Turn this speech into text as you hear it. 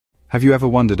Have you ever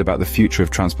wondered about the future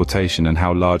of transportation and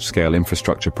how large-scale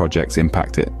infrastructure projects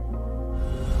impact it?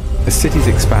 As cities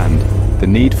expand, the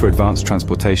need for advanced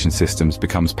transportation systems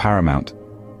becomes paramount.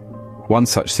 One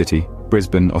such city,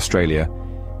 Brisbane, Australia,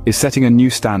 is setting a new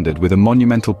standard with a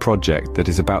monumental project that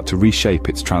is about to reshape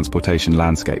its transportation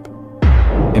landscape.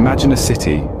 Imagine a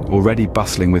city, already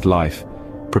bustling with life,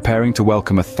 preparing to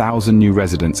welcome 1,000 new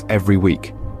residents every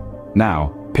week.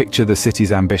 Now, picture the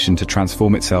city's ambition to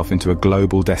transform itself into a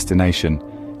global destination,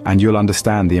 and you'll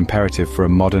understand the imperative for a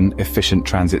modern, efficient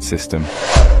transit system.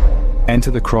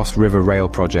 Enter the Cross River Rail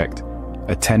project,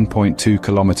 a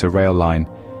 10.2-kilometre rail line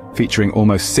featuring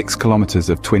almost 6 kilometres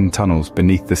of twin tunnels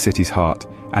beneath the city's heart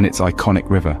and its iconic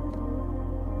river.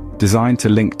 Designed to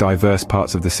link diverse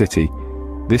parts of the city,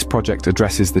 this project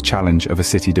addresses the challenge of a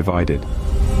city divided.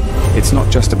 It's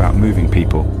not just about moving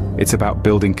people, it's about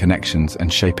building connections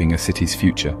and shaping a city's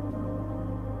future.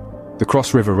 The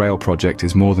Cross River Rail project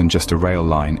is more than just a rail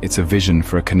line, it's a vision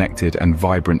for a connected and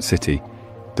vibrant city.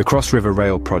 The Cross River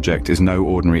Rail project is no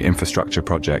ordinary infrastructure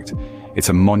project. It's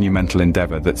a monumental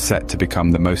endeavour that's set to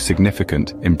become the most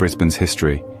significant in Brisbane's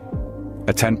history.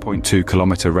 A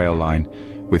 10.2-kilometre rail line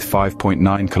with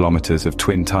 5.9 kilometres of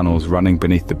twin tunnels running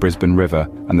beneath the Brisbane River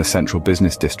and the central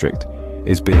business district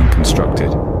is being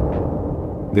constructed.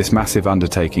 This massive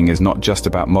undertaking is not just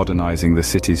about modernising the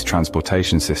city's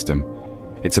transportation system,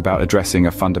 it's about addressing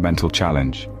a fundamental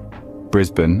challenge.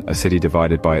 Brisbane, a city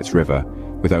divided by its river,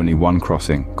 with only one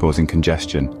crossing causing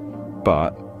congestion.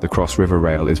 But the Cross River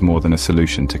Rail is more than a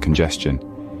solution to congestion.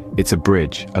 It's a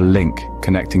bridge, a link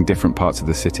connecting different parts of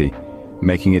the city,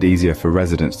 making it easier for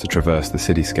residents to traverse the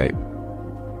cityscape.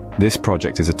 This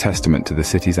project is a testament to the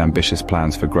city's ambitious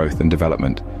plans for growth and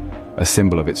development, a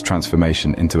symbol of its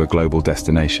transformation into a global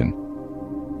destination.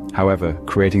 However,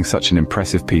 creating such an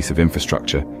impressive piece of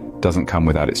infrastructure doesn't come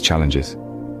without its challenges.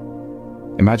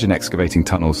 Imagine excavating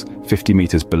tunnels 50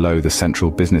 meters below the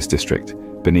central business district,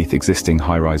 beneath existing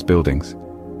high-rise buildings.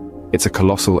 It's a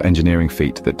colossal engineering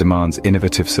feat that demands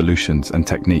innovative solutions and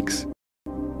techniques.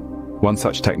 One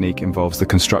such technique involves the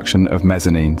construction of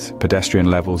mezzanines, pedestrian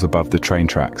levels above the train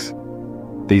tracks.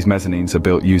 These mezzanines are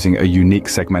built using a unique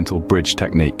segmental bridge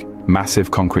technique. Massive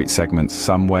concrete segments,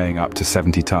 some weighing up to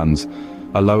 70 tons,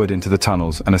 are lowered into the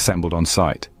tunnels and assembled on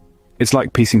site. It's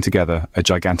like piecing together a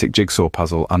gigantic jigsaw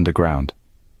puzzle underground.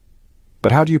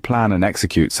 But how do you plan and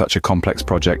execute such a complex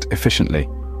project efficiently?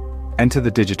 Enter the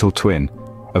digital twin,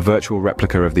 a virtual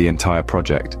replica of the entire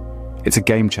project. It's a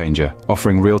game changer,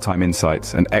 offering real-time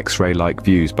insights and X-ray-like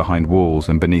views behind walls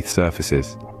and beneath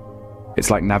surfaces. It's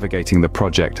like navigating the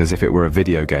project as if it were a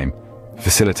video game,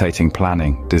 facilitating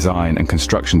planning, design and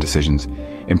construction decisions,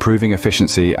 improving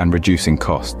efficiency and reducing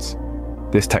costs.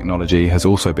 This technology has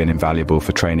also been invaluable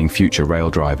for training future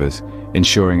rail drivers,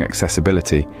 ensuring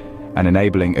accessibility, and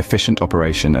enabling efficient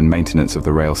operation and maintenance of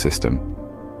the rail system.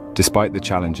 Despite the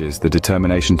challenges, the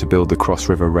determination to build the Cross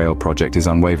River Rail project is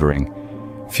unwavering,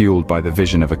 fueled by the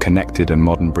vision of a connected and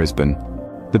modern Brisbane.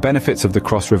 The benefits of the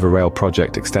Cross River Rail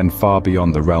project extend far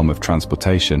beyond the realm of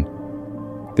transportation.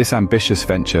 This ambitious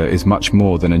venture is much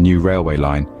more than a new railway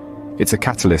line. It's a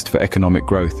catalyst for economic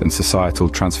growth and societal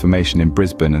transformation in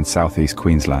Brisbane and southeast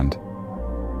Queensland.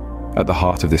 At the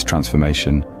heart of this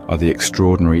transformation are the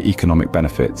extraordinary economic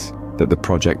benefits that the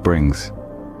project brings.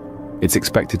 It's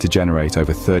expected to generate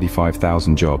over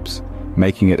 35,000 jobs,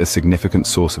 making it a significant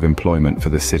source of employment for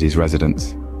the city's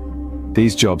residents.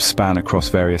 These jobs span across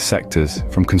various sectors,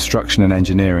 from construction and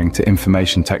engineering to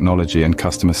information technology and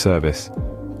customer service,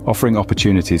 offering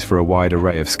opportunities for a wide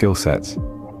array of skill sets.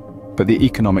 But the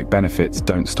economic benefits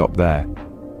don't stop there.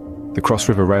 The Cross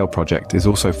River Rail project is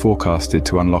also forecasted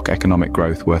to unlock economic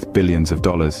growth worth billions of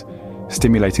dollars,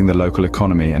 stimulating the local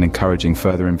economy and encouraging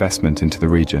further investment into the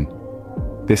region.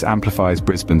 This amplifies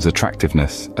Brisbane's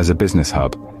attractiveness as a business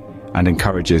hub and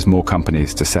encourages more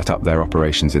companies to set up their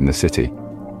operations in the city.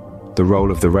 The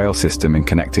role of the rail system in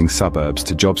connecting suburbs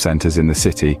to job centres in the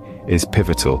city is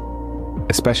pivotal,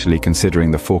 especially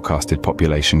considering the forecasted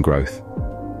population growth.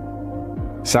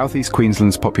 Southeast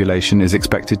Queensland's population is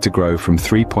expected to grow from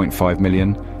 3.5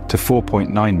 million to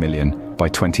 4.9 million by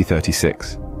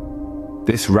 2036.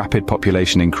 This rapid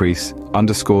population increase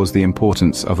underscores the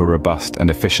importance of a robust and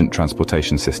efficient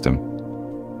transportation system.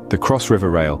 The Cross River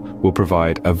Rail will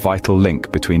provide a vital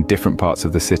link between different parts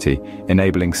of the city,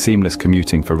 enabling seamless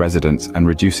commuting for residents and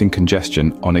reducing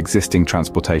congestion on existing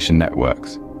transportation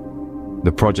networks.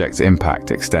 The project's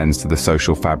impact extends to the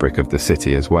social fabric of the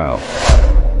city as well.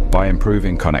 By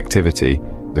improving connectivity,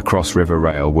 the Cross River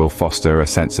Rail will foster a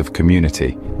sense of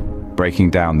community, breaking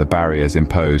down the barriers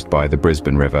imposed by the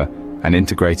Brisbane River and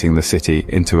integrating the city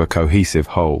into a cohesive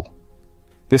whole.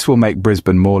 This will make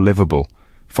Brisbane more livable,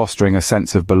 fostering a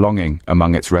sense of belonging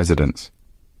among its residents.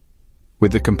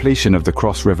 With the completion of the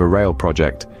Cross River Rail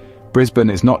project, Brisbane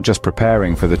is not just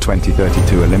preparing for the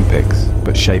 2032 Olympics,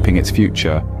 but shaping its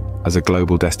future as a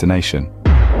global destination.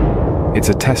 It's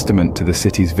a testament to the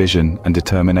city's vision and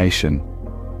determination,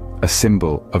 a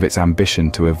symbol of its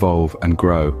ambition to evolve and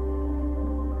grow.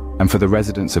 And for the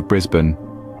residents of Brisbane,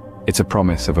 it's a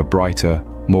promise of a brighter,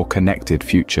 more connected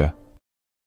future.